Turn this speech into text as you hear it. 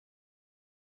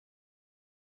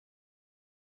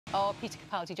Oh, Peter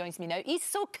Capaldi joins me now. He's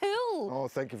so cool. Oh,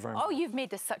 thank you very much. Oh, you've made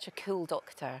this such a cool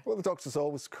doctor. Well, the doctor's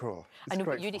always cool. It's I know,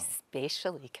 but you're fun.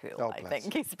 especially cool, Oh, I bless.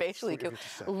 think. Especially Sweet cool. of you to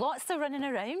say. Lots of running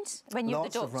around when you're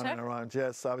Lots the doctor. of running around,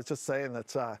 yes. I was just saying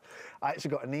that I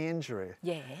actually got a knee injury.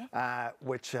 Yeah.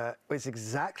 Which was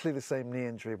exactly the same knee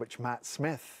injury which Matt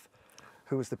Smith,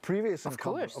 who was the previous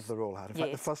incumbent of the role, had. In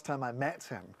fact, the first time I met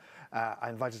him, I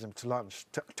invited him to lunch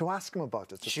to ask him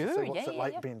about it. Just to say, what's it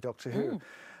like being Doctor Who?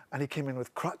 And he came in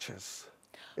with crutches,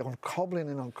 cobbling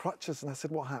in on crutches. And I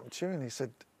said, what happened to you? And he said,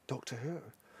 Doctor Who.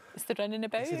 It's the running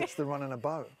about. He said, it's the running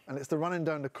about. And it's the running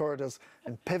down the corridors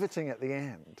and pivoting at the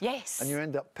end. Yes. And you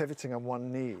end up pivoting on one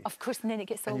knee. Of course, and then it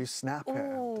gets all... And you snap it.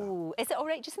 Oh, is it all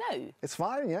right just now? It's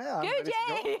fine, yeah. Good,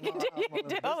 yeah. You can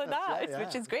do all of that, yeah,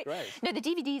 which is great. Great. Now, the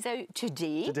DVD's out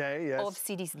today. Today, yes. Of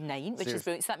Series 9, which is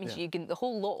brilliant. So that means you can, the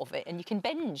whole lot of it, and you can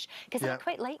binge. Because I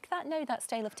quite like that now, that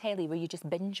style of telly where you just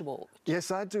binge watch.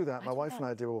 Yes, I do that. My wife and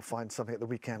I do. We'll find something at the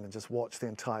weekend and just watch the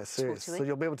entire series. Totally. So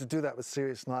you'll be able to do that with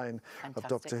Series 9 of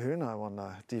Doctor Who now on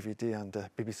DVD and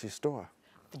BBC Store.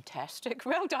 Fantastic.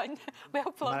 Well done.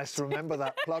 Well plugged. Nice to remember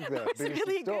that plug there. BBC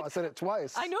really Store. good. I said it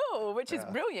twice. I know, which is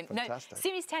brilliant. Fantastic. Now,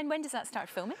 Series 10, when does that start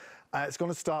filming? It's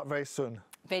going to start very soon.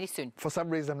 Very soon. For some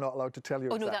reason, I'm not allowed to tell you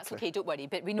exactly. Oh, no, that's OK, don't worry.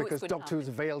 But we know because it's going Doctor to Who's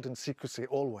veiled in secrecy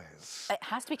always. It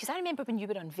has to be, because I remember when you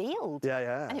were unveiled. Yeah,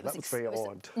 yeah. And it was very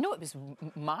odd. No, it was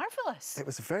marvellous. It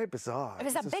was very bizarre. It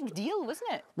was a big deal,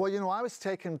 wasn't it? Well, you know, I was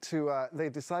taken to... they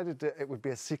decided that it would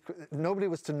be a secret. Nobody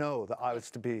was to know that I was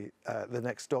to be the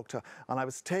next Doctor. And I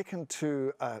was taken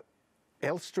to...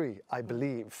 Elstree, I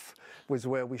believe, was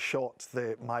where we shot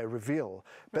my reveal.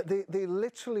 But they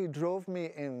literally drove me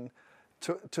in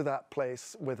to that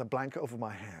place with a blanket over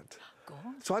my head. God.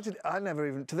 So I never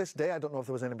even, to this day, I don't know if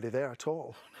there was anybody there at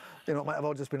all. You know, it might have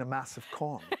all just been a massive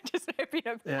con. Just been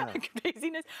a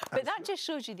craziness. But that just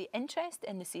shows you the interest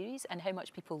in the series and how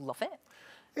much people love it.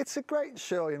 It's a great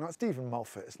show, you know. Stephen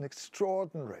Moffat is an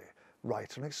extraordinary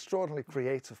writer, an extraordinarily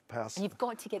creative person. And you've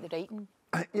got to get the writing.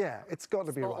 Yeah, it's got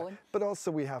to be right. On. But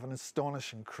also we have an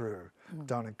astonishing crew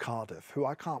down in Cardiff who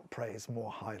I can't praise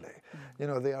more highly. You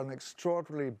know, they are an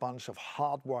extraordinary bunch of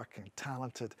hard-working,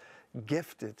 talented,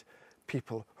 gifted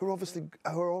people who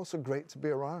are also great to be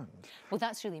around. Well,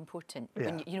 that's really important.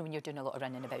 When when you're doing a lot of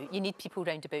running about, you need people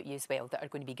round about you as well that are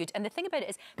going to be good. And the thing about it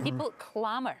is, people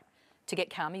clamour to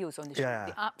get cameos on the show.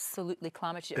 They absolutely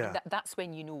clamour to. I mean, that's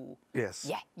when you know. Yes.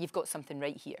 Yeah, you've got something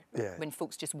right here. Yeah. When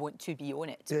folks just want to be on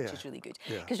it, which is really good.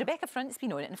 Yeah. Because Rebecca Front's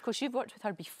been on it, and of course you've worked with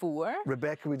her before.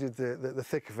 Rebecca, we did the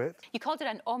thick of it. You called her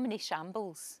an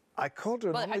omnishambles. I called her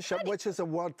an omnishambles, which is a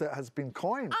word that has been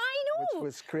coined. I know. Which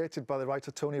was created by the writer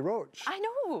Tony Roach. I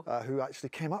know. Who actually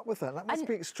came up with that. And that must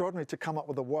be extraordinary to come up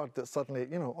with a word that suddenly,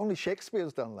 you know, only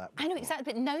Shakespeare's done that before. I know,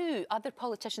 exactly. But now other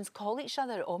politicians call each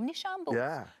other omnishambles.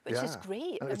 Yeah. Which is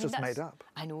great. And it's just made up.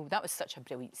 I know, that was such a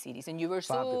brilliant series. And you were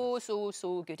so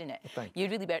good in it. Well, thank you. You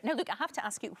really were. Now, look, I have to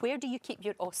ask you, where do you keep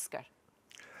your Oscar?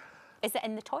 Is it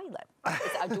in the toilet? Is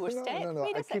it a doorstep? No.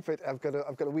 I keep it. I've got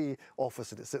a wee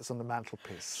office and it sits on the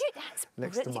mantelpiece. Dude, that's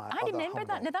next brilliant. to my I remember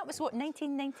that. Now, that was what,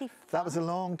 1995? That was a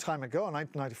long time ago,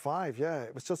 1995, yeah.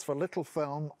 It was just for a little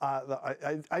film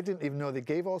that I didn't even know they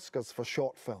gave Oscars for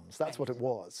short films. That's what it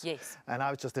was. Yes. And I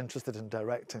was just interested in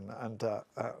directing, and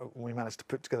we managed to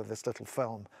put together this little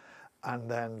film. And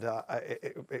then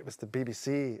it was the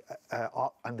BBC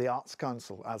and the Arts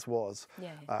Council, as was,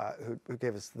 who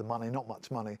gave us the money, not much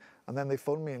money. And then they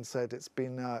phoned me and said, it's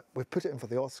been, we've put it in for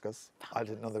the Oscars. I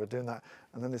didn't know they were doing that.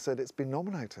 And then they said, it's been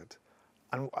nominated.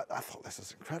 And I thought, this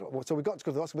is incredible. So we got to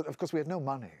go to the Oscars, but of course we had no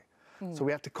money. So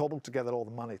we had to cobble together all the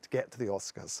money to get to the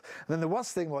Oscars. And then the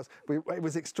worst thing was, it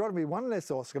was extraordinary. We won this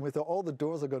Oscar, and we thought, all the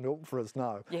doors are going to open for us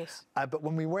now. Yes. But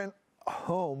when we went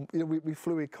home, you know, we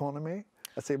flew economy.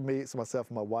 I say me, so myself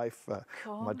and my wife,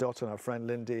 my daughter and our friend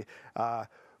Lindy.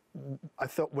 I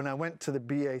thought when I went to the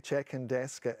BA check-in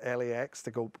desk at LAX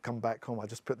to come back home, I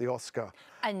just put the Oscar.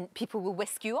 And people will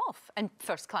whisk you off in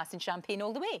first class and champagne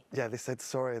all the way? Yeah, they said,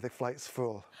 sorry, the flight's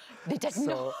full. They did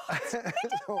not.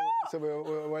 So we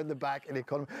were in the back in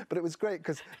economy. But it was great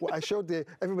because I showed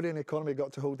everybody in economy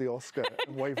got to hold the Oscar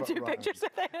and wave it around. Pictures of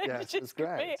it. Yes, it was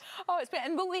great. Oh, it's great.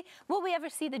 And will we ever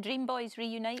see the Dream Boys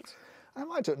reunite?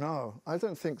 I don't know. I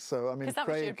don't think so. I mean, because that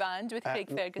was your band with Craig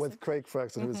Ferguson. With Craig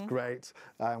Ferguson, who was great,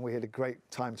 and we had a great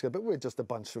time together. But we were just a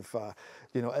bunch of,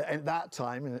 you know, at that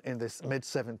time in this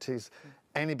mid-70s,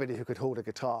 anybody who could hold a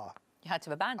guitar You had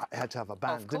to have a band. I had to have a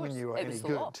band. Didn't mean you were any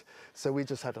good. So we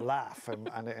just had to laugh,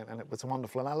 and it was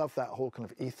wonderful. And I love that whole kind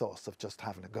of ethos of just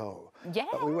having a go. Yeah.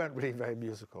 But we weren't really very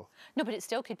musical. No, but it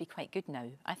still could be quite good now.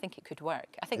 I think it could work.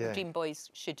 I think the Dream Boys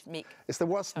should make... It's the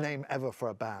worst name ever for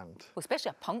a band. Well,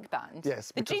 especially a punk band.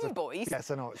 Yes. The Dream Boys.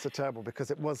 Yes, I know. It's so terrible because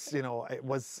it was, you know,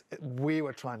 we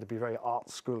were trying to be very art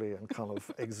schooly and kind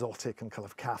of exotic and kind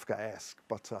of Kafkaesque.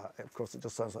 But, of course, it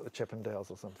just sounds like the Chippendales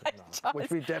or something now,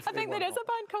 which we definitely I think there is a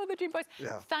band called the Dream Boys.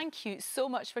 Yeah. Thank you so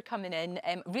much for coming in.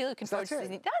 Really looking forward to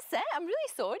seeing it. That's it. I'm really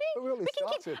sorry. We really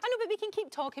started. I know, but we can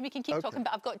keep talking. We can keep talking.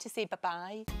 But I've got to say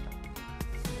bye-bye.